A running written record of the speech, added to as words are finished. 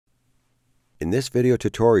this video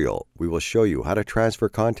tutorial, we will show you how to transfer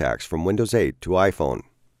contacts from Windows 8 to iPhone.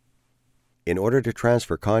 In order to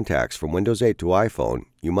transfer contacts from Windows 8 to iPhone,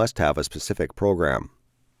 you must have a specific program.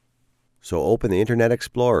 So open the Internet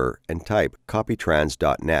Explorer and type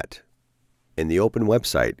copytrans.net. In the open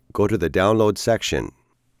website, go to the Download section.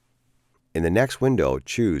 In the next window,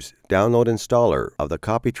 choose Download Installer of the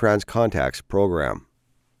Copytrans Contacts program.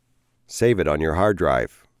 Save it on your hard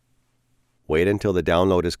drive. Wait until the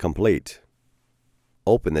download is complete.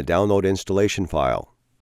 Open the download installation file.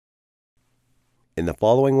 In the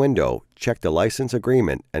following window, check the license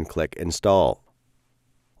agreement and click Install.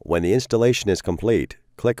 When the installation is complete,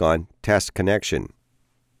 click on Test Connection.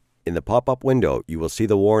 In the pop-up window, you will see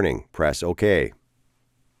the warning, press OK.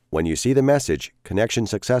 When you see the message, Connection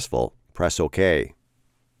Successful, press OK.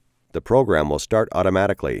 The program will start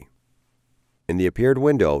automatically. In the appeared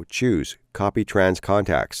window, choose Copy Trans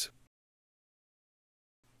Contacts.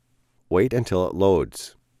 Wait until it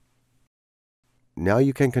loads. Now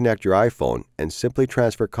you can connect your iPhone and simply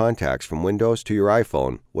transfer contacts from Windows to your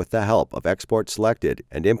iPhone with the help of Export Selected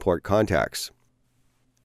and Import Contacts.